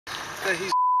that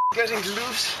he's getting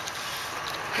loose.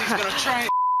 He's gonna try and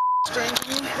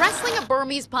strangle me. Wrestling a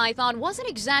Burmese python wasn't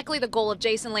exactly the goal of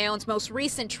Jason Leon's most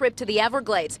recent trip to the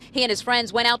Everglades. He and his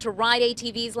friends went out to ride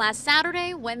ATVs last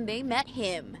Saturday when they met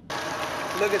him.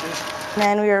 Look at this.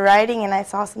 And we were riding and I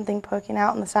saw something poking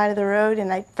out on the side of the road,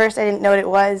 and first I didn't know what it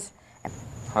was.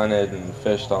 Hunted and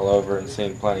fished all over and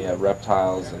seen plenty of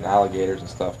reptiles and alligators and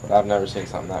stuff, but I've never seen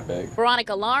something that big.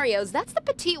 Veronica Larios, that's the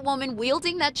petite woman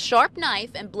wielding that sharp knife,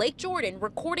 and Blake Jordan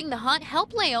recording the hunt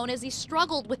helped Leon as he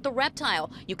struggled with the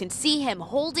reptile. You can see him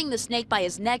holding the snake by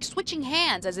his neck, switching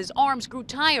hands as his arms grew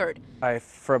tired.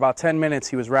 For about 10 minutes,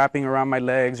 he was wrapping around my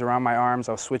legs, around my arms.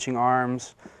 I was switching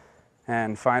arms,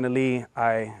 and finally,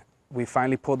 we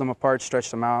finally pulled them apart,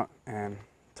 stretched them out, and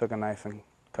took a knife and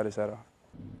cut his head off.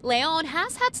 Leon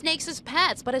has had snakes as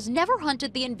pets, but has never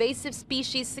hunted the invasive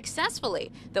species successfully,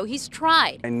 though he's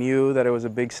tried. I knew that it was a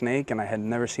big snake, and I had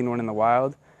never seen one in the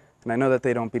wild, and I know that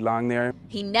they don't belong there.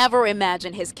 He never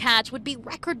imagined his catch would be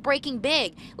record-breaking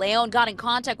big. Leon got in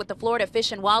contact with the Florida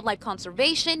Fish and Wildlife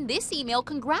Conservation. This email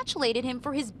congratulated him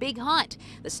for his big hunt.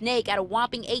 The snake, at a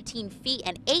whopping 18 feet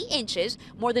and 8 inches,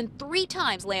 more than 3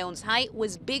 times Leon's height,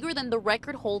 was bigger than the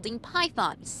record-holding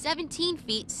python, 17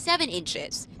 feet 7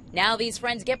 inches. Now these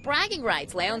friends get bragging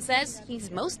rights. Leon says he's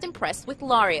most impressed with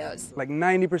Larios. Like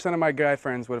 90% of my guy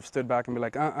friends would have stood back and be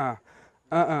like,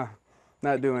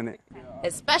 not doing it.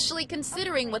 Especially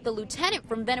considering what the lieutenant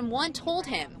from Venom 1 told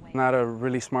him. Not a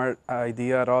really smart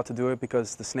idea at all to do it,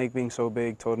 because the snake being so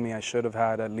big told me I should have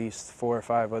had at least 4 or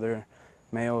 5 other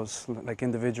males, like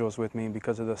individuals with me,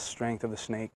 because of the strength of the snake.